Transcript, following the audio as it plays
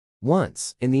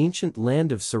Once, in the ancient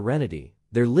land of serenity,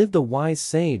 there lived a wise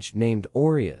sage named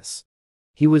Aurius.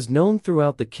 He was known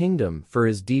throughout the kingdom for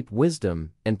his deep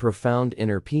wisdom and profound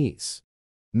inner peace.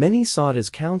 Many sought his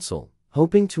counsel,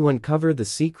 hoping to uncover the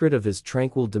secret of his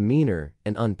tranquil demeanor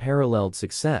and unparalleled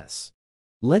success.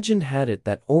 Legend had it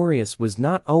that Aurius was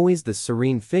not always the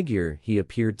serene figure he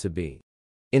appeared to be.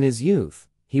 In his youth,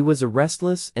 he was a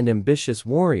restless and ambitious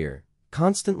warrior,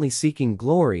 constantly seeking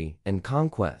glory and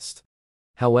conquest.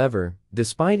 However,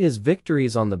 despite his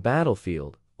victories on the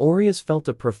battlefield, Aurius felt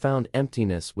a profound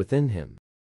emptiness within him.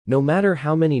 No matter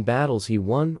how many battles he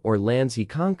won or lands he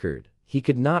conquered, he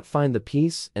could not find the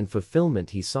peace and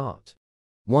fulfillment he sought.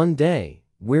 One day,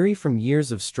 weary from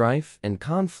years of strife and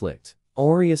conflict,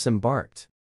 Aurius embarked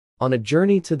on a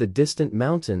journey to the distant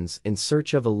mountains in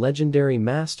search of a legendary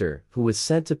master who was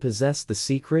said to possess the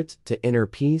secret to inner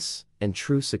peace and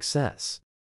true success.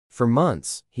 For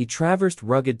months, he traversed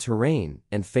rugged terrain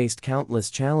and faced countless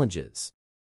challenges,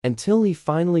 until he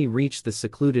finally reached the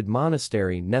secluded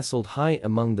monastery nestled high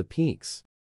among the peaks.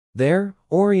 There,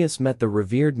 Aurius met the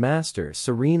revered master,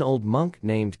 serene old monk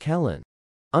named Kellen.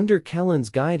 Under Kellen's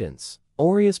guidance,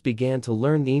 Aurius began to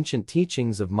learn the ancient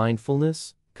teachings of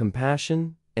mindfulness,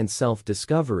 compassion, and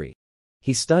self-discovery.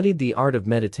 He studied the art of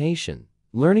meditation,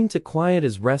 learning to quiet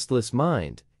his restless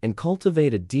mind and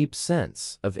cultivate a deep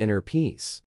sense of inner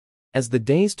peace. As the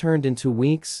days turned into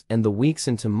weeks and the weeks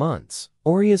into months,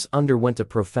 Aurius underwent a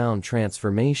profound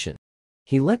transformation.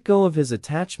 He let go of his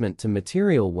attachment to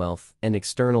material wealth and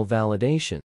external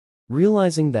validation,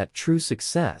 realizing that true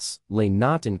success lay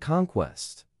not in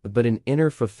conquest, but in inner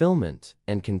fulfillment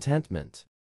and contentment.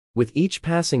 With each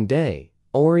passing day,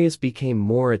 Aurius became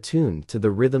more attuned to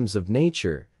the rhythms of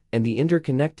nature and the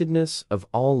interconnectedness of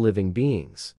all living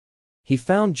beings. He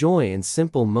found joy in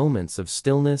simple moments of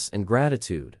stillness and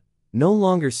gratitude, no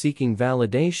longer seeking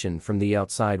validation from the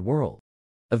outside world.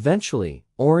 Eventually,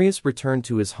 Aurius returned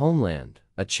to his homeland,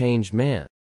 a changed man.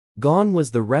 Gone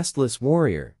was the restless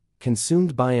warrior,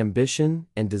 consumed by ambition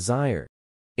and desire.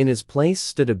 In his place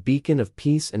stood a beacon of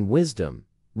peace and wisdom,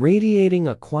 radiating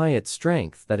a quiet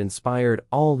strength that inspired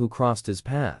all who crossed his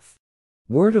path.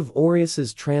 Word of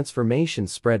Aurius's transformation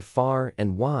spread far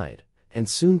and wide, and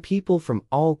soon people from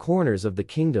all corners of the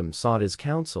kingdom sought his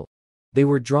counsel. They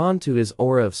were drawn to his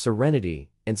aura of serenity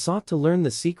and sought to learn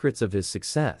the secrets of his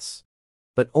success.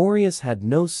 But Aurius had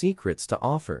no secrets to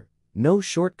offer, no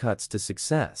shortcuts to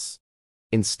success.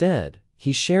 Instead,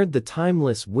 he shared the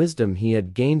timeless wisdom he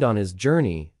had gained on his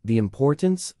journey, the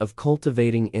importance of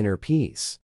cultivating inner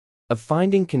peace, of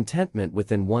finding contentment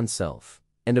within oneself,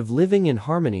 and of living in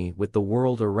harmony with the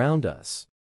world around us.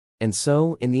 And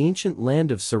so, in the ancient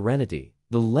land of serenity,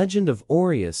 the legend of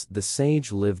Aurius the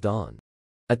sage lived on,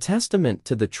 a testament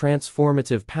to the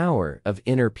transformative power of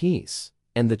inner peace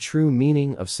and the true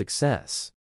meaning of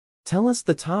success. Tell us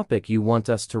the topic you want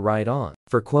us to write on.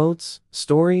 For quotes,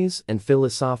 stories, and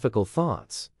philosophical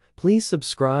thoughts, please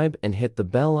subscribe and hit the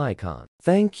bell icon.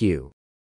 Thank you.